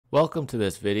Welcome to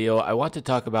this video. I want to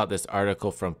talk about this article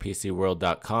from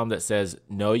PCWorld.com that says,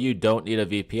 no, you don't need a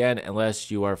VPN unless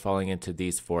you are falling into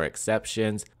these 4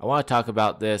 exceptions. I want to talk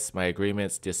about this, my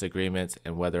agreements, disagreements,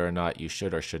 and whether or not you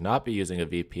should or should not be using a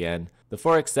VPN. The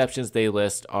 4 exceptions they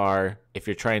list are if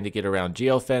you're trying to get around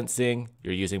geofencing,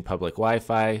 you're using public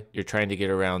Wi-Fi, you're trying to get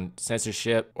around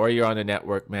censorship, or you're on a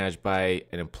network managed by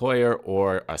an employer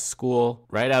or a school.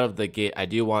 Right out of the gate, I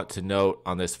do want to note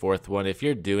on this 4th one, if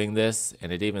you're doing this,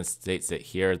 and it even states it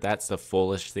here, that's the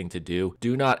foolish thing to do.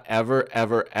 Do not ever,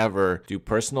 ever, ever do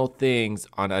personal things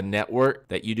on a network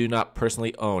that you do not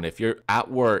personally own. If you're at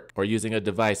work or using a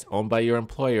device owned by your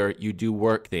employer, you do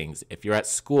work things. If you're at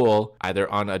school,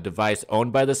 either on a device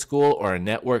owned by the school or a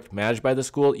network managed by the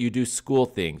school, you do school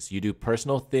things. You do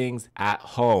personal things at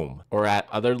home or at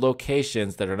other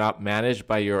locations that are not managed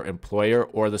by your employer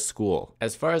or the school.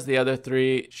 As far as the other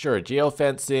 3, sure,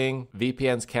 geofencing,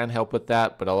 VPNs can help with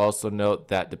that, but I'll also note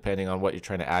that depending on what you're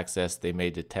trying to access, they may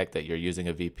detect that you're using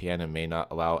a VPN and may not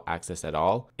allow access at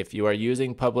all. If you are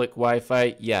using public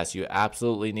Wi-Fi, yes, you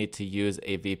absolutely need to use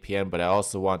a VPN, but I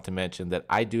also want to mention that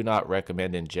I do not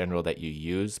recommend in general that you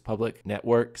use public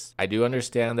networks. I do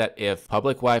understand that if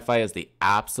public Wi-Fi is the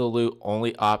absolute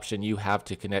only option you have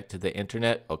to connect to the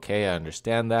internet, okay, I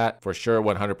understand that. For sure,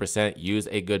 100% use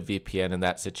a good VPN in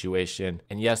that situation.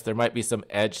 And yes, there might be some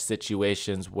edge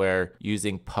situations where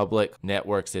using public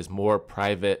networks is more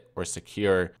private or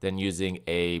secure than using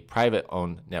a private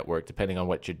owned network, depending on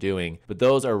what you're doing. But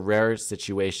those are rare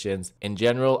situations. In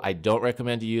general, I don't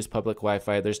recommend you use public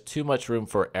Wi-Fi. There's too much room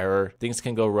for error. Things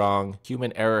can go wrong.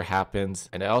 Human error happens.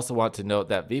 And I also want to note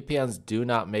that VPNs do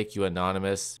not make you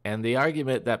anonymous. And the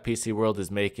argument that PC World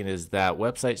is making is that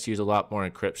websites use a lot more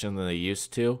encryption than they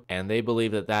used to. And they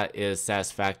believe that that is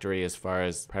satisfactory as far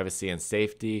as privacy and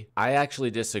safety. I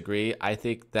actually disagree. I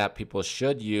think that people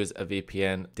should use a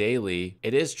VPN daily.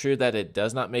 It is true that it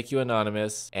does not make you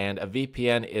anonymous, and a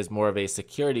VPN is more of a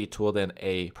security tool than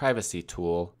a privacy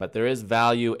tool, but there is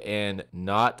value in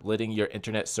not letting your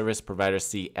internet service provider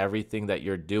see everything that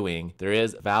you're doing. There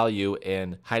is value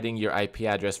in hiding your IP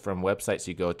address from websites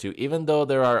you go to. Even though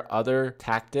there are other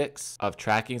tactics of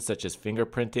tracking such as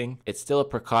fingerprinting, it's still a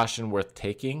precaution worth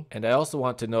taking. And I also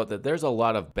want to note that there's a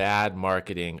lot of bad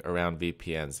marketing around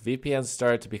VPNs. VPNs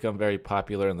started to become very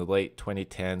popular in the late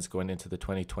 2010s going into the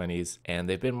 2020s, and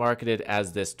they've been marketed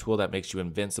as this tool that makes you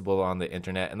invincible on the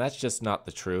internet, and that's just not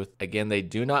the truth. Again, they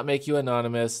do not make you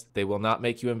anonymous. They will not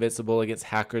make you invincible against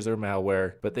hackers or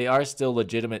malware, but they are still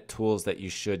legitimate tools that you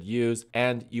should use.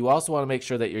 And you also want to make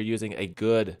sure that you're using a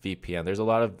good VPN. There's a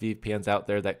lot of VPNs out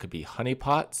there that could be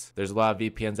honeypots. There's a lot of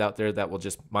VPNs out there that will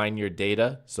just mine your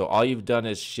data. So all you've done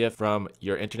is shift from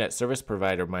your internet service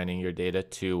provider mining your data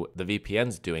to the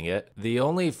VPNs doing it. The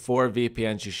only 4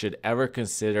 VPNs you should ever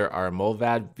consider are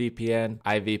Movad VPN,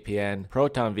 iVPN,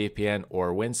 Proton VPN,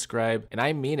 or Windscribe. And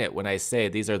I mean it when I say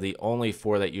these are the only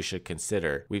 4 that you should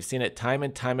consider. We've seen it time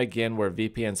and time again where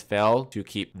VPNs fail to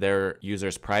keep their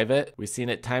users private. We've seen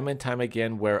it time and time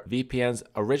again where VPNs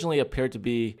originally appeared to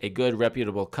be a good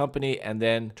reputable company and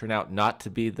then turn out not to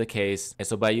be the case. And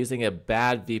so by using a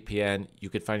bad VPN, you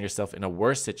could find yourself in a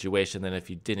worse situation than if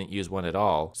you didn't use one at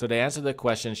all. So to answer the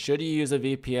question, should you use a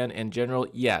VPN in general?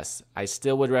 Yes, I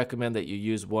still would recommend that you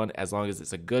use one as long as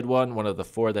it's a good one of the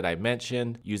 4 that I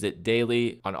mentioned. Use it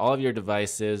daily on all of your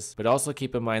devices, but also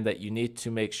keep in mind that you need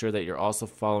to make sure that you're also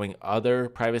following other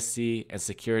privacy and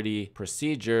security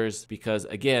procedures, because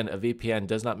again, a VPN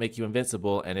does not make you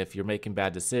invincible, and if you're making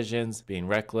bad decisions, being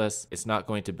reckless, it's not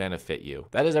going to benefit you.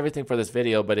 That is everything for this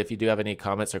video, but if you do have any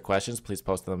comments or questions, please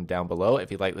post them down below.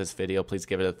 If you like this video, please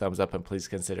give it a thumbs up and please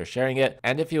consider sharing it.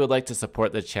 And if you would like to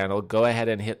support the channel, go ahead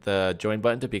and hit the join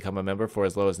button to become a member for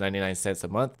as low as 99 cents a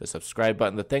month, the subscribe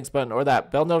button, the thanks button, or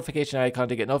that bell notification icon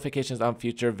to get notifications on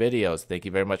future videos. Thank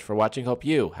you very much for watching. Hope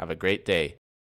you have a great day.